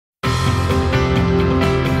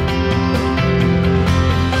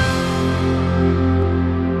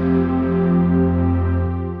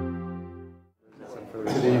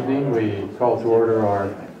call to order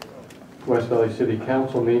our West Valley City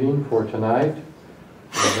Council meeting for tonight.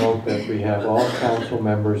 I note that we have all council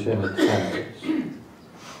members in attendance.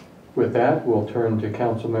 With that, we'll turn to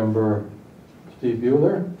Council Member Steve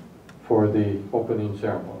Bueller for the opening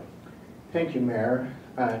ceremony. Thank you, Mayor.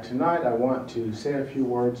 Tonight I want to say a few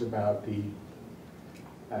words about the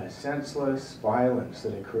senseless violence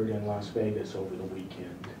that occurred in Las Vegas over the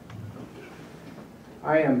weekend.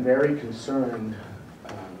 I am very concerned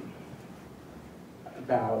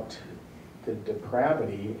about the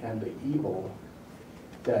depravity and the evil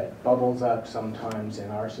that bubbles up sometimes in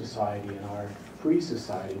our society, in our free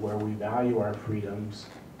society, where we value our freedoms,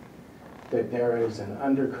 that there is an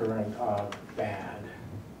undercurrent of bad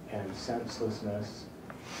and senselessness,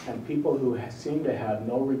 and people who seem to have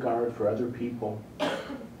no regard for other people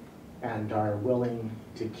and are willing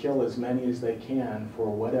to kill as many as they can for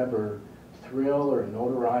whatever thrill or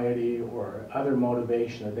notoriety or other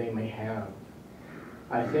motivation that they may have.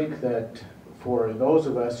 I think that for those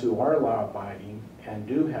of us who are law-abiding and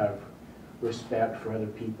do have respect for other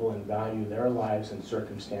people and value their lives and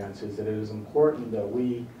circumstances, that it is important that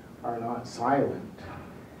we are not silent.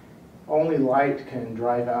 Only light can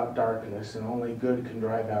drive out darkness, and only good can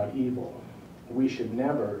drive out evil. We should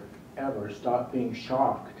never, ever stop being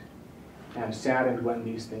shocked and saddened when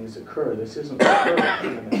these things occur. This isn't the first,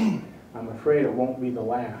 and I'm afraid it won't be the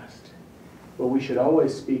last. But we should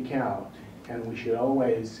always speak out, and we should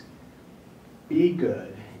always be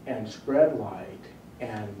good and spread light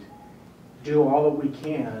and do all that we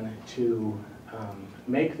can to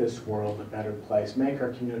make this world a better place, make our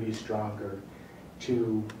community stronger,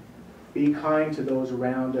 to be kind to those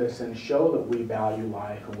around us and show that we value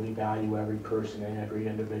life and we value every person and every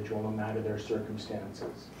individual, no matter their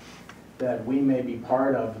circumstances. That we may be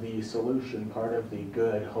part of the solution, part of the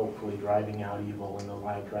good, hopefully driving out evil and the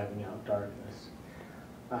light driving out darkness.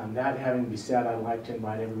 That having been said, I'd like to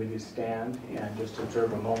invite everybody to stand and just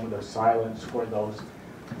observe a moment of silence for those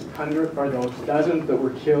those dozens that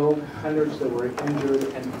were killed, hundreds that were injured,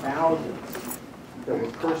 and thousands that were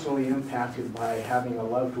personally impacted by having a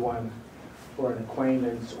loved one or an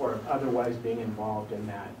acquaintance or otherwise being involved in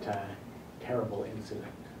that terrible incident.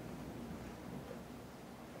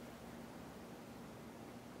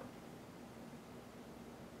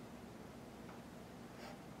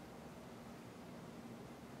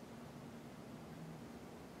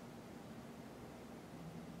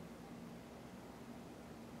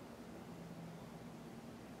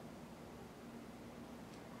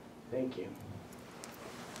 Thank you.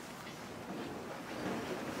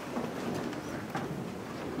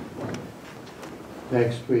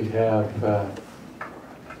 Next we have a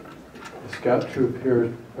scout troop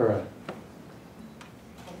here, or a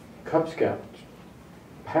Cub Scout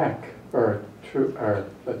pack, or troop, or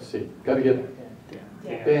let's see, gotta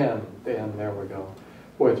get Dan, there we go.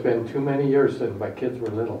 Boy, it's been too many years since my kids were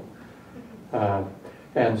little.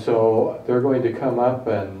 And so they're going to come up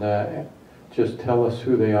and just tell us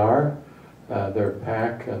who they are, their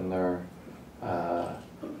pack, and their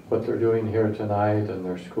what they're doing here tonight and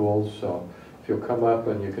their schools. So if you'll come up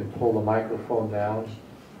and you can pull the microphone down.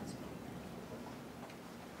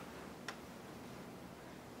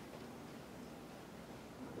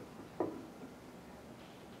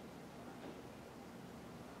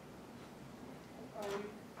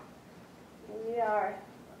 We are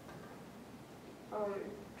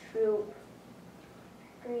Troop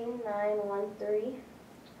 3913.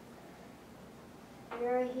 We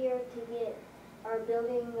are here to get our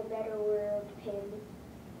Building a Better World pin.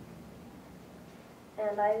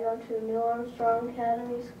 And I go to New Armstrong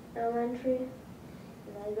Academy Elementary, and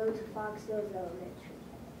I go to Fox Hills Elementary.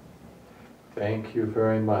 Thank you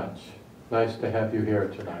very much. Nice to have you here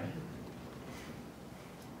tonight.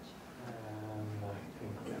 And I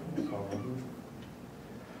think that was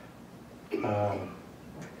all.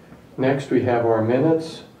 Next we have our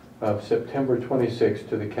minutes of September 26th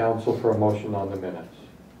to the council for a motion on the minutes.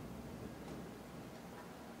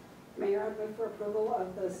 Mayor, I move for approval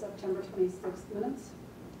of the September 26th minutes.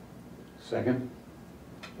 Second.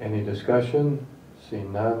 Any discussion?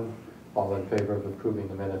 Seeing none, all in favor of approving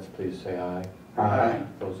the minutes, please say aye. Aye.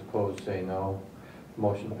 Those opposed say no.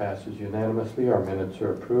 Motion passes unanimously. Our minutes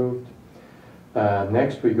are approved.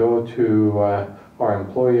 Next we go to our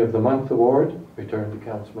Employee of the Month Award. We turn to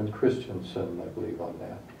Councilman Christensen, I believe, on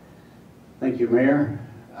that. Thank you, Mayor.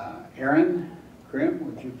 Aaron Krim,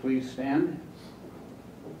 would you please stand?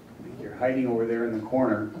 I think you're hiding over there in the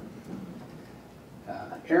corner.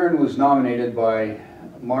 Aaron was nominated by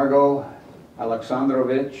Margot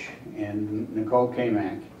Alexandrovich and Nicole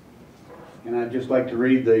Kamak. And I'd just like to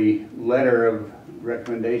read the letter of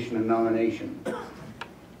recommendation and nomination.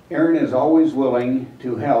 Aaron is always willing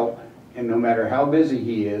to help, and no matter how busy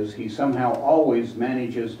he is, he somehow always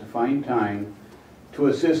manages to find time to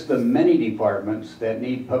assist the many departments that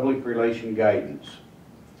need public relation guidance.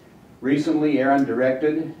 Recently, Aaron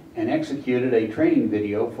directed and executed a training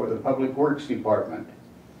video for the Public Works Department.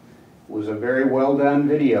 It was a very well done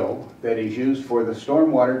video that is used for the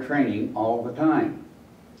stormwater training all the time.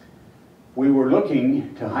 We were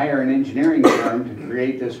looking to hire an engineering firm to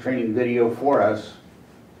create this training video for us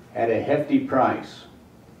at a hefty price.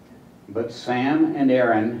 But Sam and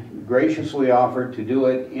Aaron graciously offered to do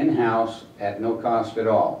it in-house at no cost at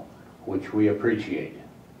all, which we appreciate.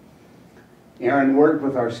 Aaron worked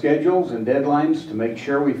with our schedules and deadlines to make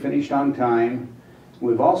sure we finished on time.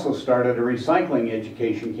 We've also started a recycling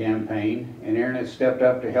education campaign, and Aaron has stepped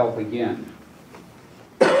up to help again.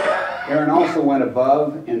 Aaron also went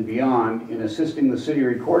above and beyond in assisting the city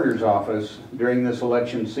recorder's office during this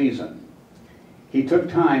election season. He took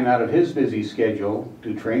time out of his busy schedule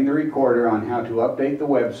to train the recorder on how to update the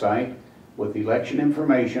website with election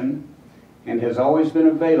information, and has always been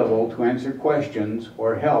available to answer questions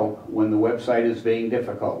or help when the website is being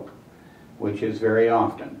difficult, which is very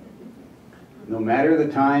often. No matter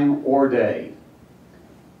the time or day.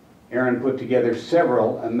 Aaron put together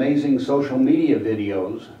several amazing social media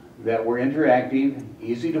videos that were interactive,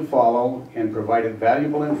 easy to follow, and provided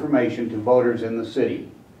valuable information to voters in the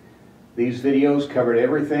city. These videos covered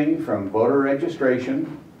everything from voter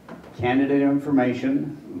registration, candidate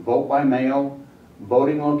information, vote by mail,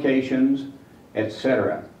 voting locations,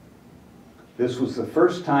 etc. This was the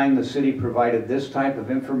first time the city provided this type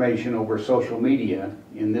of information over social media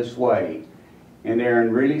in this way, and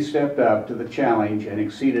Aaron really stepped up to the challenge and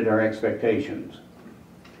exceeded our expectations.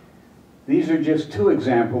 These are just two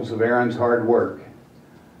examples of Aaron's hard work,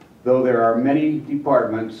 though there are many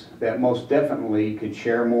departments that most definitely could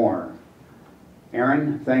share more.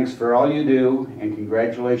 Aaron, thanks for all you do, and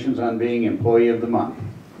congratulations on being Employee of the Month.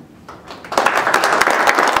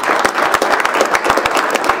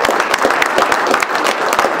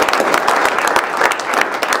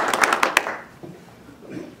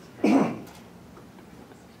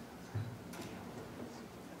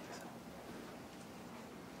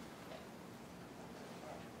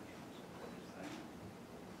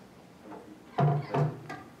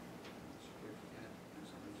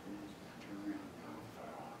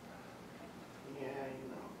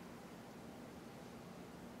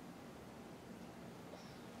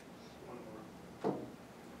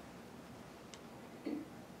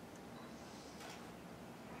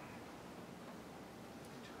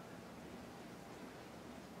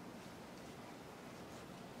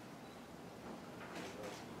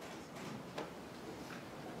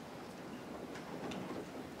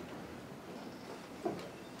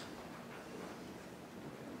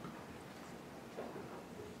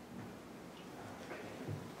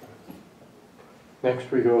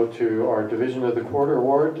 Next we go to our Division of the Quarter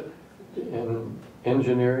Award in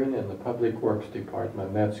Engineering and the Public Works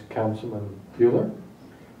Department. That's Councilman Bueller.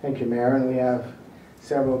 Thank you, Mayor, and we have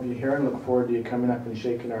several of you here and look forward to you coming up and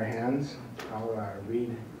shaking our hands. I'll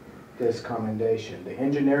read this commendation. The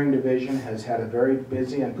Engineering Division has had a very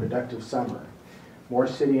busy and productive summer. More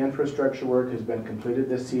city infrastructure work has been completed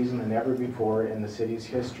this season than ever before in the city's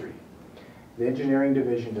history. The Engineering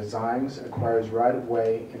Division designs, acquires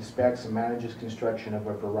right-of-way, inspects, and manages construction of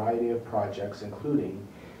a variety of projects, including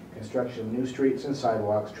construction of new streets and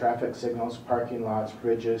sidewalks, traffic signals, parking lots,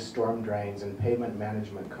 bridges, storm drains, and pavement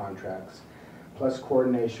management contracts, plus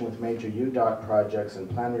coordination with major UDOT projects and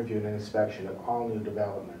plan review and inspection of all new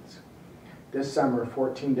developments. This summer,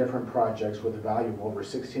 14 different projects with a value of over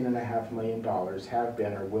 $16.5 million have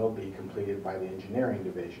been or will be completed by the Engineering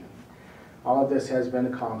Division. All of this has been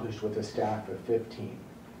accomplished with a staff of 15.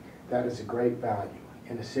 That is a great value.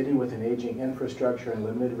 In a city with an aging infrastructure and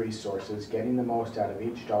limited resources, getting the most out of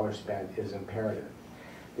each dollar spent is imperative.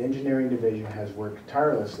 The Engineering Division has worked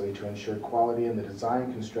tirelessly to ensure quality in the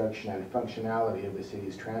design, construction, and functionality of the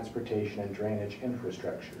city's transportation and drainage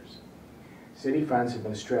infrastructures. City funds have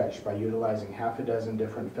been stretched by utilizing half a dozen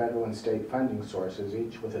different federal and state funding sources,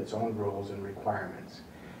 each with its own rules and requirements.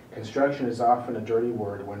 Construction is often a dirty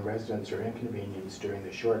word when residents are inconvenienced during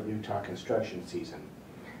the short Utah construction season,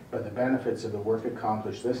 but the benefits of the work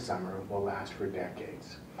accomplished this summer will last for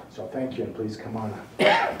decades. So thank you, and please come on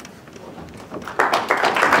up.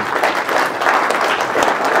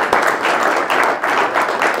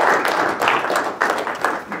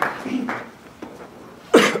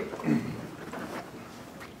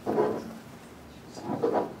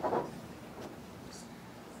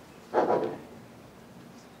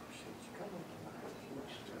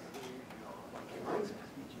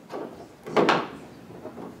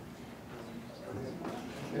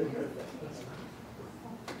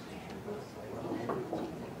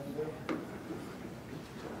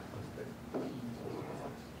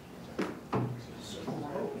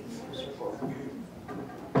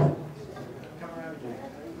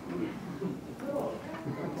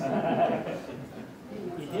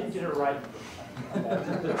 did it right. Go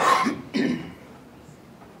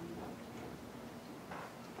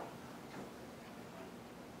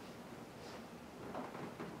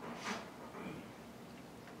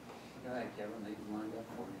ahead, Kevin, they can line up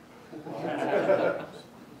for you. That's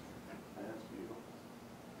beautiful.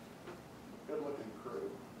 Good looking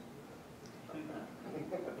crew. I don't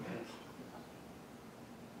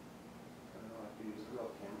know if you use real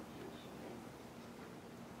cameras.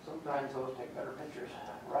 Sometimes those take better pictures,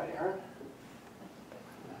 right, Aaron?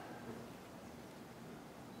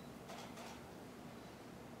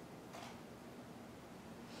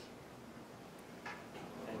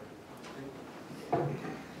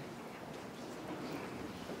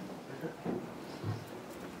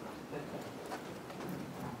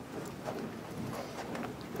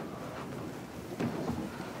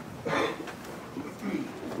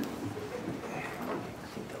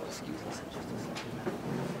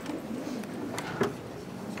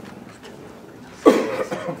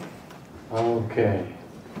 Okay.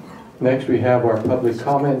 Next, we have our public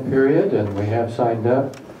comment period, and we have signed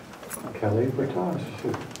up Kelly Bertosh,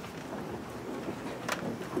 who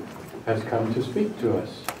has come to speak to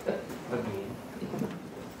us.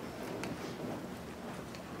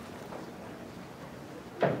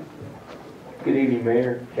 Good evening,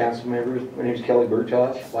 Mayor, council members. My name is Kelly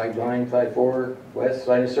Bertosh, 5954 West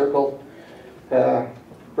Sinus Circle.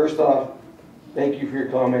 First off, thank you for your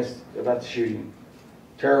comments about the shooting.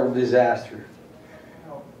 Terrible disaster.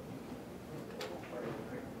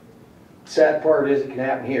 Sad part is it can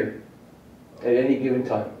happen here at any given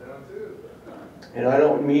time. And I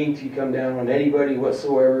don't mean to come down on anybody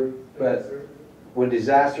whatsoever, but when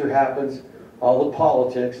disaster happens, all the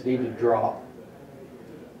politics need to drop.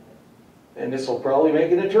 And this will probably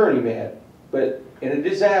make an attorney mad, but in a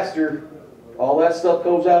disaster, all that stuff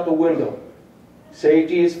goes out the window.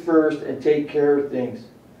 Safety is first and take care of things.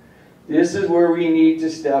 This is where we need to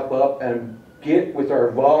step up and get with our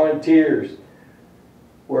volunteers.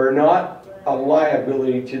 We're not a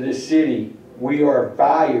liability to the city. We are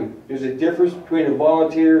valued. There's a difference between a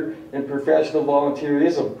volunteer and professional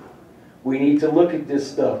volunteerism. We need to look at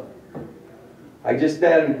this stuff. I just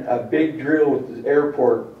had a big drill with the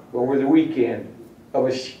airport over the weekend of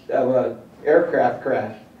an aircraft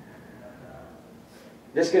crash.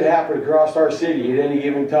 This could happen across our city at any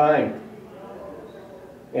given time.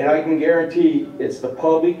 And I can guarantee it's the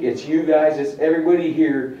public, it's you guys, it's everybody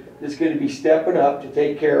here that's going to be stepping up to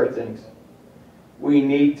take care of things. We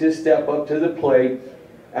need to step up to the plate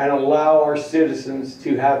and allow our citizens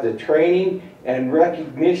to have the training and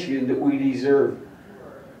recognition that we deserve.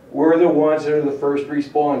 We're the ones that are the first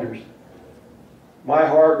responders. My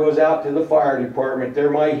heart goes out to the fire department. They're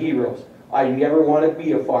my heroes. I never want to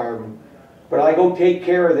be a fireman, but I go take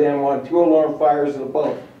care of them on 2 alarm fires and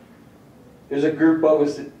above. There's a group of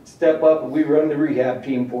us that step up and we run the rehab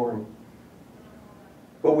team for them.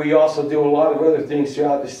 But we also do a lot of other things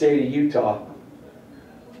throughout the state of Utah.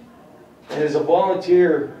 And as a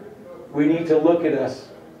volunteer, we need to look at us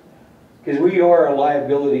because we are a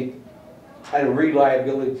liability and a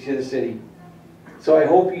reliability to the city. So I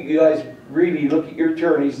hope you guys really look at your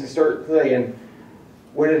attorneys and start saying,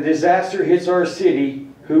 when a disaster hits our city,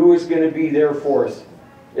 who is going to be there for us?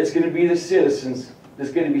 It's going to be the citizens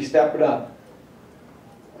that's going to be stepping up.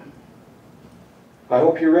 I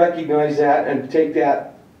hope you recognize that and take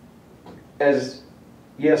that as,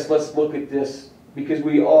 yes, let's look at this, because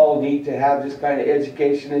we all need to have this kind of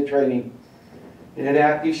education and training. In an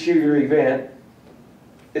active shooter event,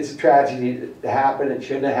 it's a tragedy that happened. It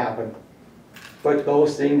shouldn't have happened. But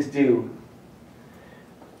those things do.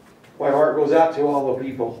 My heart goes out to all the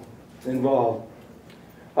people involved.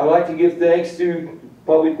 I'd like to give thanks to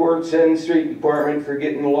Public Works and Street Department for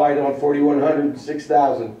getting the light on 4100 and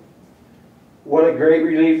 6000. What a great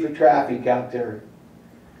relief for traffic out there.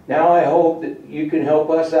 Now I hope that you can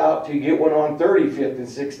help us out to get one on 35th and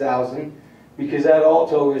 6000, because that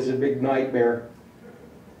also is a big nightmare.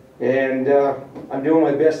 And I'm doing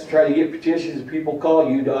my best to try to get petitions if people call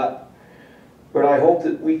UDOT. But I hope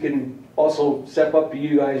that we can also step up to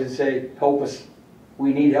you guys and say, help us.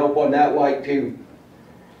 We need help on that light too.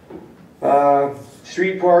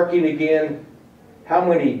 Street parking again. How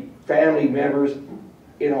many family members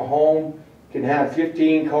in a home can have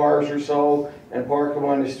 15 cars or so and park them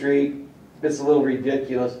on the street? It's a little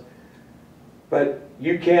ridiculous. But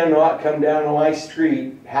you cannot come down on my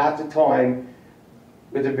street half the time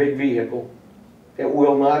with a big vehicle. It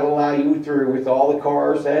will not allow you through with all the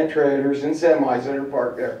cars and trailers and semis that are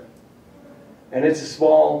parked there. And it's a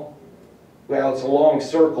small, well, it's a long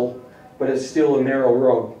circle, but it's still a narrow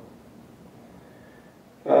road.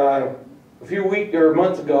 a few weeks or a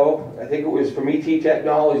month ago, I think it was from ET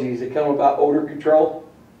Technologies, that come about odor control.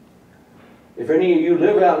 If any of you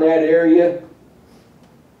live out in that area,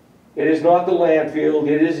 it is not the landfill,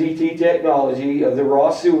 it is ET Technology of the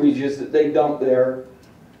raw sewages that they dump there.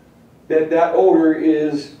 That odor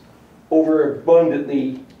is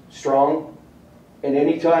overabundantly strong, and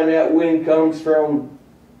anytime that wind comes from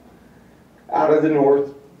out of the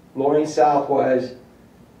north, blowing southwise,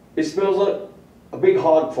 it smells like a big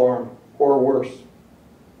hog farm or worse.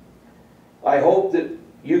 I hope that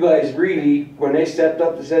you guys really, when they stepped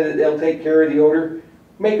up and said that they'll take care of the odor,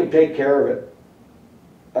 make them take care of it.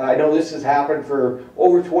 I know this has happened for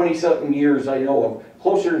over 20-something years, I know of,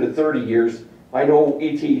 closer to 30 years. I know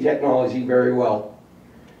ET Technology very well.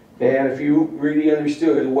 And if you really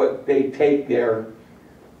understood what they take there,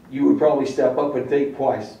 you would probably step up and think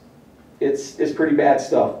twice. It's pretty bad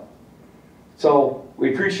stuff. So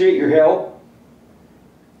we appreciate your help,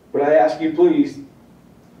 but I ask you please,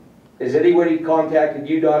 has anybody contacted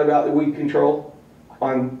UDOT about the weed control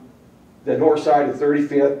on the north side of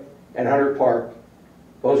 35th and 100 Park?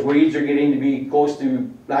 Those weeds are getting to be close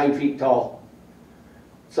to 9 feet tall.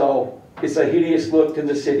 So it's a hideous look to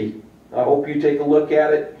the city. I hope you take a look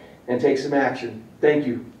at it and take some action. Thank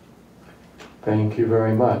you. Thank you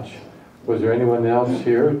very much. Was there anyone else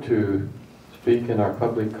here to speak in our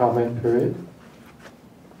public comment period?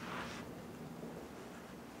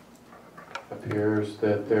 Appears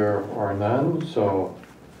that there are none, so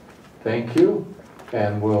thank you.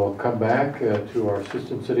 And we'll come back to our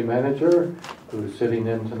Assistant City Manager, who's sitting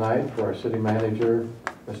in tonight for our City Manager.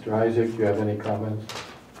 Mr. Isaac, do you have any comments?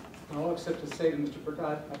 No, except to say to Mr.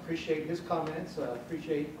 Burdott, I appreciate his comments. I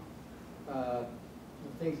appreciate the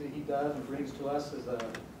things that he does and brings to us as a,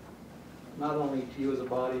 not only to you as a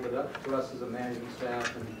body, but up to us as a management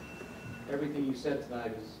staff. And everything you said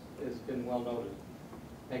tonight has been well noted.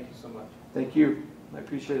 Thank you so much. Thank you. I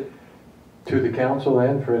appreciate it. To the council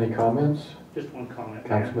then, for any comments? Just one comment.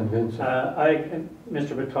 Councilman Vincent.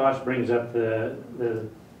 Mr. Batosh brings up the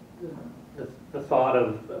thought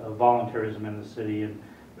of volunteerism in the city, and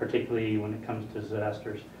particularly when it comes to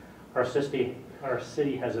disasters. Our city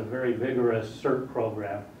has a very vigorous CERT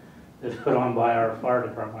program that's put on by our fire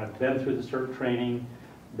department. I've been through the CERT training,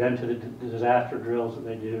 been to the disaster drills that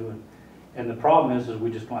they do, and the problem is we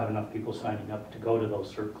just don't have enough people signing up to go to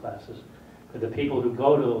those CERT classes. But the people who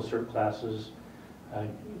go to those CERT classes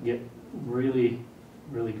get really,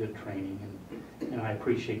 really good training, and I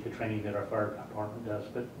appreciate the training that our fire department does,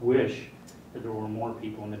 but wish that there were more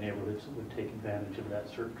people in the neighborhoods that would take advantage of that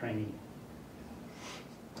CERT training.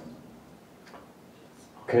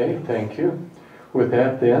 Okay, thank you. With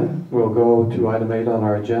that then, we'll go to item 8 on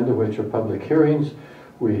our agenda, which are public hearings.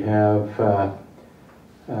 We have a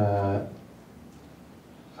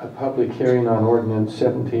public hearing on ordinance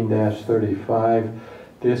 17-35.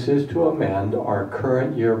 This is to amend our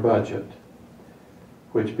current year budget,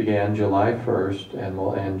 which began July 1st and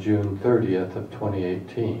will end June 30th of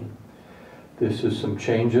 2018. This is some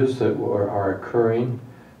changes that are occurring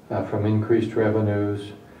from increased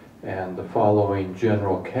revenues and the following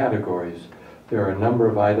general categories. There are a number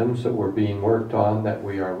of items that were being worked on that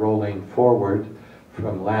we are rolling forward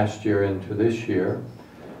from last year into this year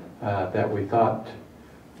that we thought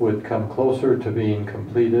would come closer to being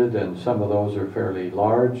completed, and some of those are fairly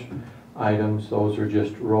large items. Those are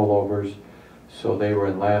just rollovers. So they were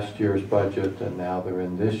in last year's budget and now they're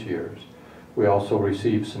in this year's. We also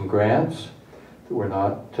received some grants that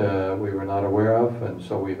we were not aware of, and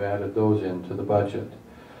so we've added those into the budget.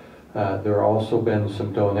 There have also been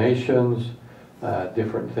some donations,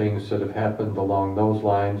 different things that have happened along those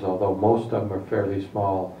lines, although most of them are fairly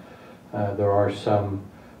small. There are some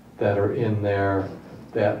that are in there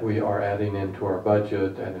that we are adding into our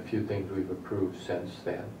budget, and a few things we've approved since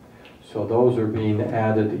then. So those are being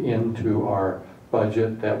added into our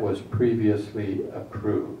budget that was previously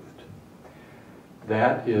approved.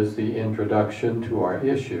 That is the introduction to our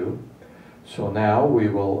issue. So now we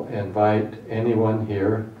will invite anyone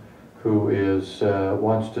here who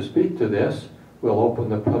wants to speak to this. We'll open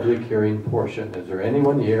the public hearing portion. Is there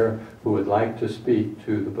anyone here who would like to speak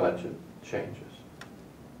to the budget changes?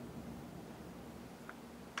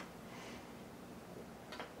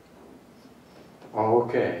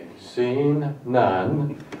 Okay, seeing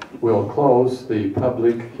none, we'll close the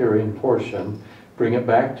public hearing portion, bring it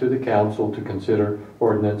back to the council to consider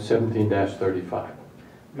ordinance 17-35.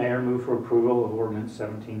 Mayor, move for approval of ordinance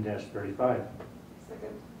 17-35. Second.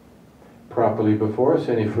 Properly before us,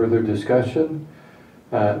 any further discussion?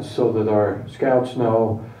 So that our scouts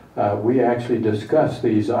know, we actually discussed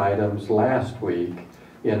these items last week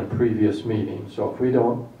in a previous meeting. So if we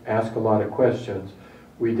don't ask a lot of questions,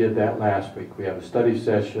 We did that last week. We have a study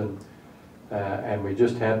session, and we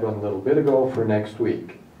just had one a little bit ago for next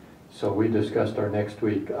week. So we discussed our next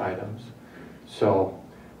week items. So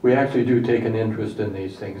we actually do take an interest in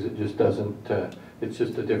these things. It just doesn't, it's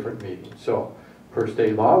just a different meeting. So per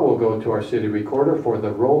state law, we'll go to our city recorder for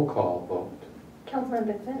the roll call vote. Councilman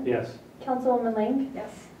Vincent? Yes. Councilwoman Lang?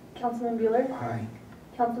 Yes. Councilman Bueller? Aye.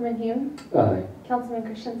 Councilman Hume? Aye. Councilman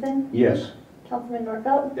Christensen? Yes. Councilman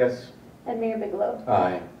Norfelt? Yes. And Mayor Bigelow.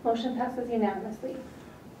 Aye. Motion passes unanimously.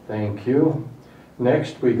 Thank you.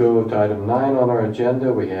 Next, we go to item 9 on our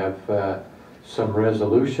agenda. We have some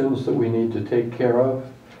resolutions that we need to take care of.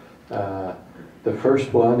 The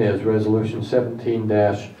first one is Resolution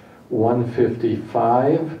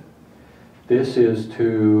 17-155. This is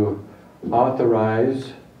to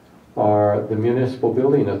authorize the Municipal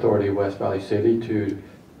Building Authority of West Valley City to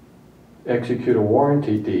execute a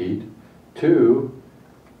warranty deed to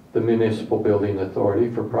the Municipal Building Authority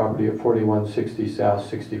for property at 4160 South,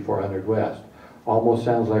 6400 West. Almost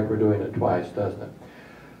sounds like we're doing it twice, doesn't it?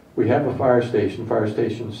 We have a fire station, Fire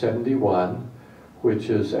Station 71, which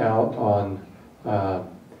is out on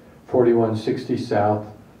 4160 South,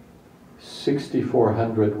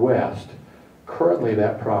 6400 West. Currently,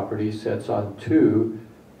 that property sits on 2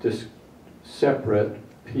 separate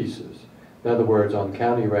pieces. In other words, on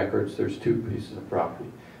county records, there's 2 pieces of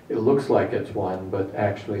property. It looks like it's one, but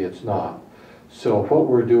actually it's not. So what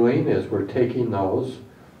we're doing is we're taking those,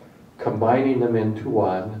 combining them into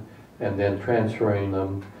one, and then transferring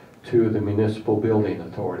them to the Municipal Building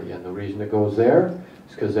Authority. And the reason it goes there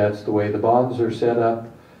is because that's the way the bonds are set up,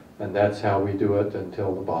 and that's how we do it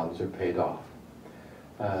until the bonds are paid off.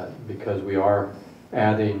 Because we are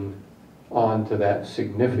adding on to that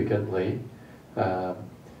significantly.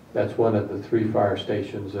 That's one of the 3 fire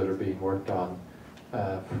stations that are being worked on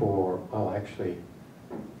for, well, actually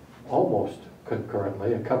almost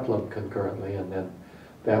concurrently, a couple of them concurrently, and then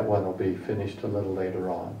that one will be finished a little later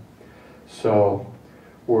on. So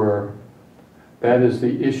that is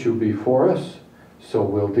the issue before us. So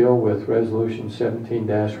we'll deal with Resolution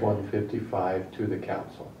 17-155 to the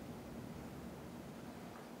council.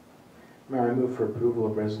 Mayor, I move for approval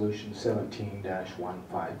of Resolution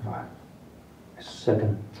 17-155.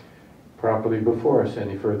 Second. Properly before us.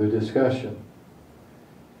 Any further discussion?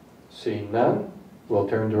 Seeing none, we'll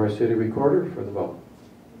turn to our city recorder for the vote.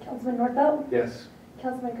 Councilman Norfelt? Yes.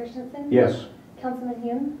 Councilman Christensen? Yes. Councilman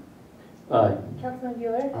Hume? Aye. Councilman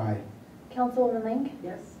Bueller? Aye. Councilwoman Lang?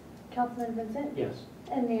 Yes. Councilman Vincent? Yes.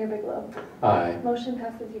 And Mayor Bigelow. Aye. Motion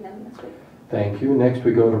passes unanimously. Thank you. Next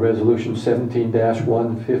we go to Resolution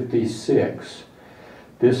 17-156.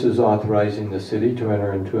 This is authorizing the city to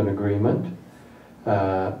enter into an agreement,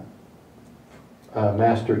 a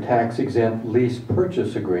master tax exempt lease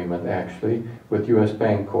purchase agreement actually, with U.S.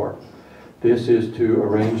 Bancorp. This is to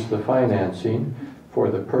arrange the financing for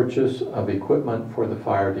the purchase of equipment for the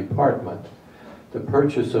fire department. The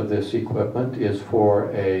purchase of this equipment is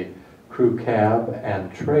for a crew cab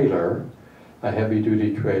and trailer, a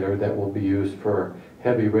heavy-duty trailer that will be used for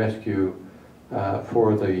heavy rescue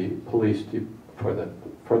for the police, for the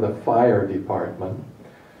fire department.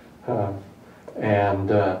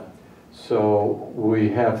 So we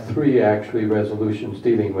have 3 actually resolutions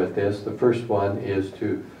dealing with this. The first one is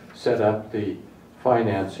to set up the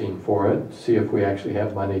financing for it, see if we actually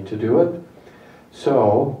have money to do it.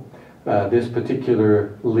 So this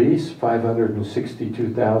particular lease,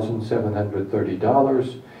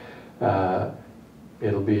 $562,730.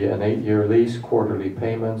 It'll be an 8-year lease, quarterly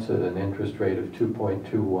payments at an interest rate of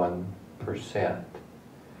 2.21%.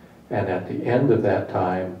 And at the end of that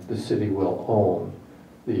time, the city will own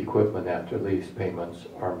the equipment after lease payments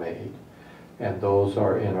are made. And those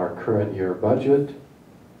are in our current year budget.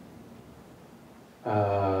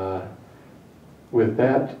 With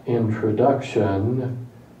that introduction,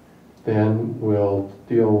 then we'll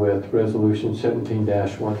deal with Resolution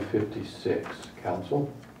 17-156. Council?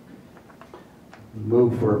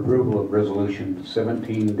 Move for approval of Resolution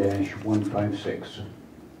 17-156.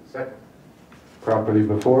 Second. Properly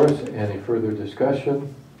before us. Any further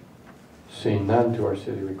discussion? Seeing none, to our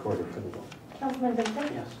city recorder for the vote. Councilman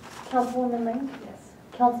Vincent? Yes. Councilwoman Lang? Yes.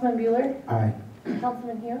 Councilman Bueller? Aye.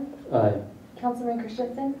 Councilman Hume? Aye. Councilman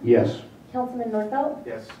Christensen? Yes. Councilman Norfelt?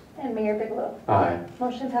 Yes. And Mayor Bigelow. Aye.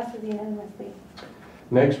 Motion passes unanimously.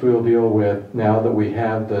 Next, we'll deal with, now that we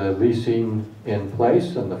have the leasing in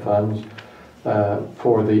place and the funds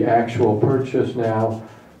for the actual purchase now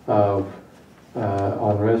of,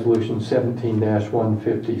 on Resolution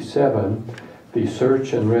 17-157, the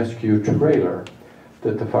search and rescue trailer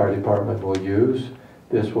that the fire department will use.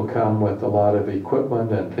 This will come with a lot of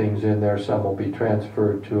equipment and things in there. Some will be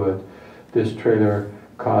transferred to it. This trailer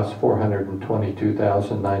costs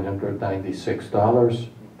 $422,996.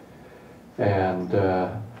 And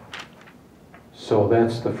so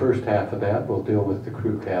that's the first half of that. We'll deal with the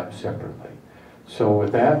crew cab separately. So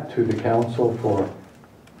with that, to the council for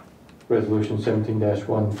Resolution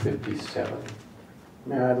 17-157.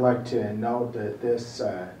 Mayor, I'd like to note that this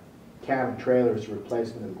cab and trailer is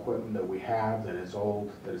replacement of equipment that we have that is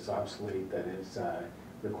old, that is obsolete, that is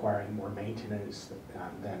requiring more maintenance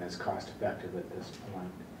than is cost effective at this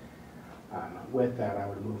point. With that, I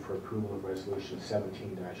would move for approval of Resolution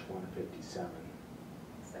 17-157.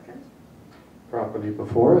 Second. Property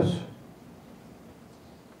before us.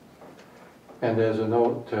 And as a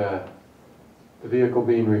note, the vehicle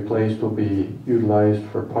being replaced will be utilized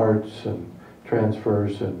for parts and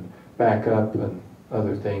transfers and backup and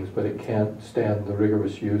other things, but it can't stand the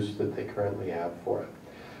rigorous use that they currently have for it.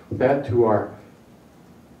 With that, to our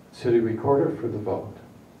city recorder for the vote.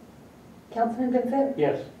 Councilman Vincent?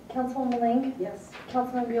 Yes. Councilwoman Lang? Yes.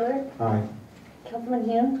 Councilman Bueller? Aye. Councilman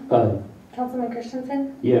Hume? Aye. Councilman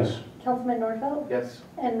Christensen? Yes. Councilman Nordfeld? Yes.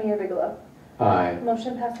 And Mayor Bigelow. Aye.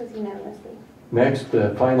 Motion passes unanimously. Next,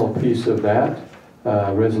 the final piece of that,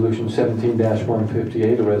 Resolution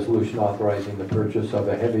 17-158, a resolution authorizing the purchase of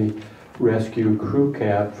a heavy rescue crew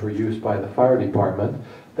cab for use by the fire department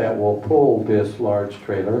that will pull this large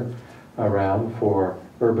trailer around for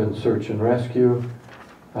urban search and rescue.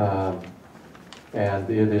 And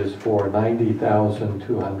it is for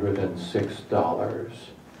 $90,206.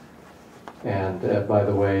 And by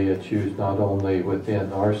the way, it's used not only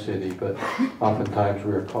within our city, but oftentimes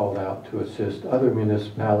we are called out to assist other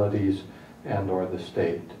municipalities and or the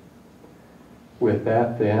state. With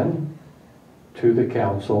that then, to the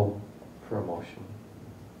council for a motion.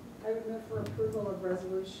 I would move for approval of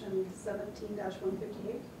Resolution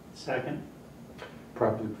 17-158. Second.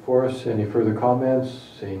 Properly before us, any further comments?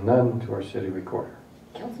 Seeing none, to our city recorder.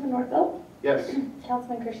 Councilman Nordfeld? Yes.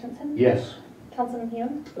 Councilman Christensen? Yes. Councilman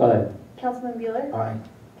Hume? Aye. Councilman Bueller? Aye.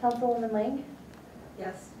 Councilwoman Lang?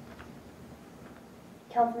 Yes.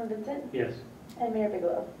 Councilman Vincent? Yes. And Mayor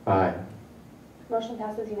Bigelow. Aye. Motion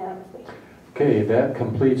passes unanimously. Okay, that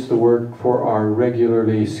completes the work for our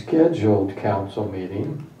regularly scheduled council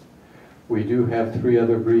meeting. We do have 3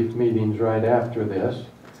 other brief meetings right after this,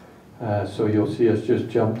 so you'll see us just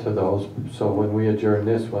jump to those. So when we adjourn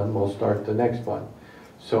this one, we'll start the next one.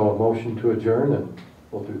 So a motion to adjourn, and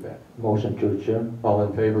we'll do that. Motion to adjourn. All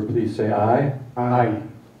in favor, please say aye. Aye.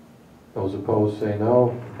 Those opposed say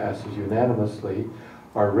no. Passes unanimously.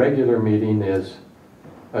 Our regular meeting is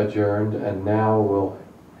adjourned, and now we'll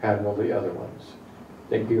handle the other ones.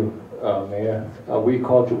 Thank you, Mayor. We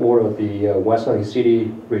call to order the West Valley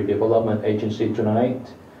City Redevelopment Agency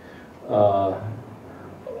tonight.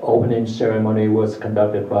 Opening ceremony was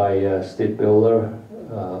conducted by Steve Bueller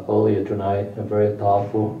earlier tonight, very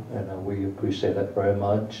thoughtful, and we appreciate that very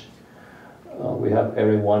much. We have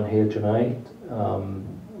everyone here tonight.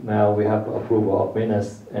 Now we have approval of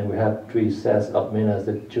minutes, and we have 3 sets of minutes: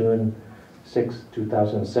 the June 6,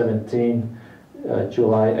 2017,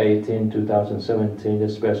 July 18, 2017, the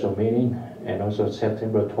special meeting, and also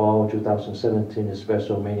September 12, 2017, the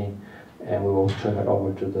special meeting, and we will turn it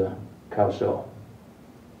over to the council.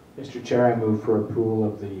 Mr. Chair, I move for approval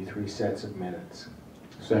of the 3 sets of minutes.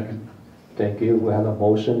 Second. Thank you. We have a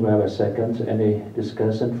motion, we have a second. Any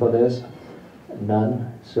discussion for this? None.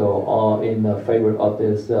 So all in favor of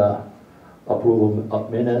this approval of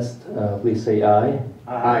minutes, please say aye.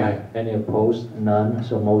 Aye. Any opposed? None.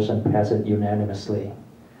 So motion passes unanimously.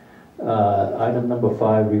 Item number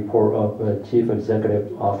 5, report of Chief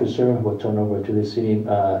Executive Officer. We'll turn over to the city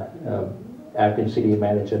acting city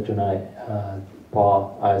manager tonight,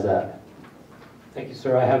 Paul Isaac. Thank you,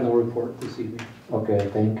 sir. I have no report this evening. Okay,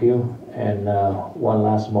 thank you. And one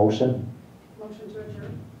last motion. Motion to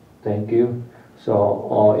adjourn. Thank you. So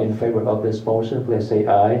all in favor of this motion, please say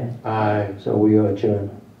aye. Aye. So we are adjourned.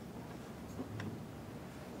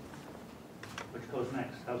 Which goes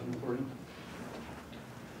next? Housing Authority?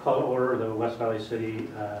 Call to order the West Valley City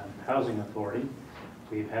Housing Authority.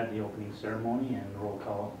 We've had the opening ceremony and roll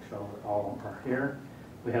call show that all are here.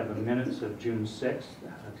 We have the minutes of June 6th,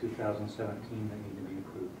 2017 that need to be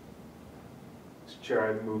approved. Mr. Chair,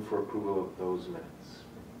 I move for approval of those minutes.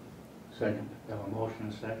 Second. We have a motion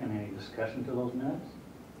and a second. Any discussion to those minutes?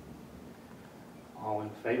 All in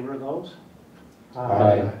favor of those?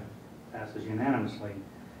 Aye. Passes unanimously.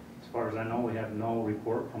 As far as I know, we have no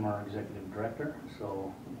report from our executive director,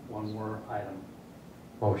 so one more item.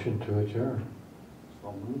 Motion to adjourn.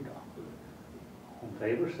 So moved. All in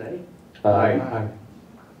favor, say. Aye.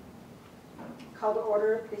 Call to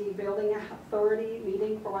order the Building Authority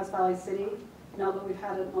meeting for West Valley City. Now that we've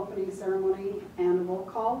had an opening ceremony and a roll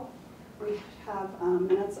call, we have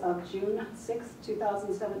minutes of June 6,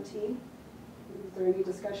 2017. Is there any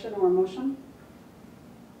discussion or motion?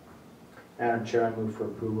 Madam Chair, I move for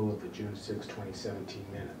approval of the June 6, 2017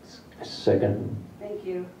 minutes. Second. Thank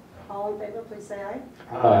you. All in favor, please say aye.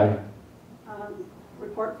 Aye.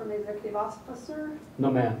 Report from the executive officer. No,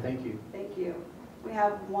 ma'am, thank you. Thank you. We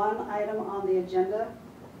have one item on the agenda.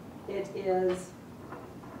 It is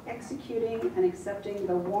executing and accepting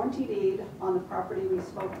the warranty deed on the property we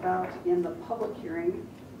spoke about in the public hearing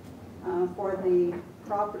for the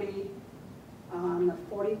property on the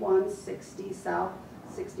 4160 South,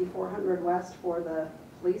 6400 West for the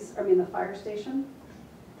the fire station.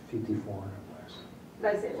 5400 west. Did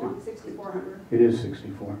I say it wrong? 6400? It is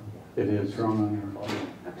 64. It is. It's wrong on your phone.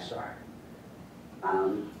 Okay. Sorry.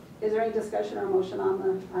 Is there any discussion or motion on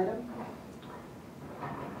the item?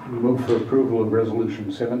 Move for approval of resolution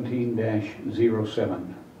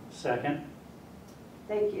 17-07. Second.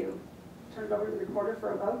 Thank you. Turn it over to the recorder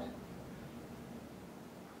for a vote.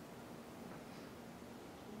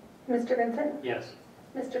 Mr. Vincent? Yes.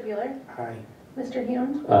 Mr. Bueller? Aye. Mr.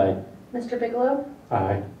 Hume? Aye. Mr. Bigelow?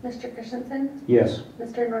 Aye. Mr. Christensen? Yes.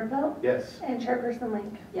 Mr. Nordfeld? Yes. And Chairperson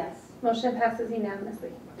Link. Yes. Motion passes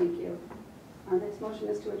unanimously. Thank you. Our next motion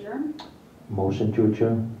is to adjourn. Motion to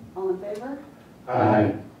adjourn. All in favor?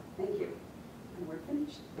 Aye. Thank you. And we're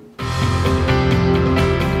finished.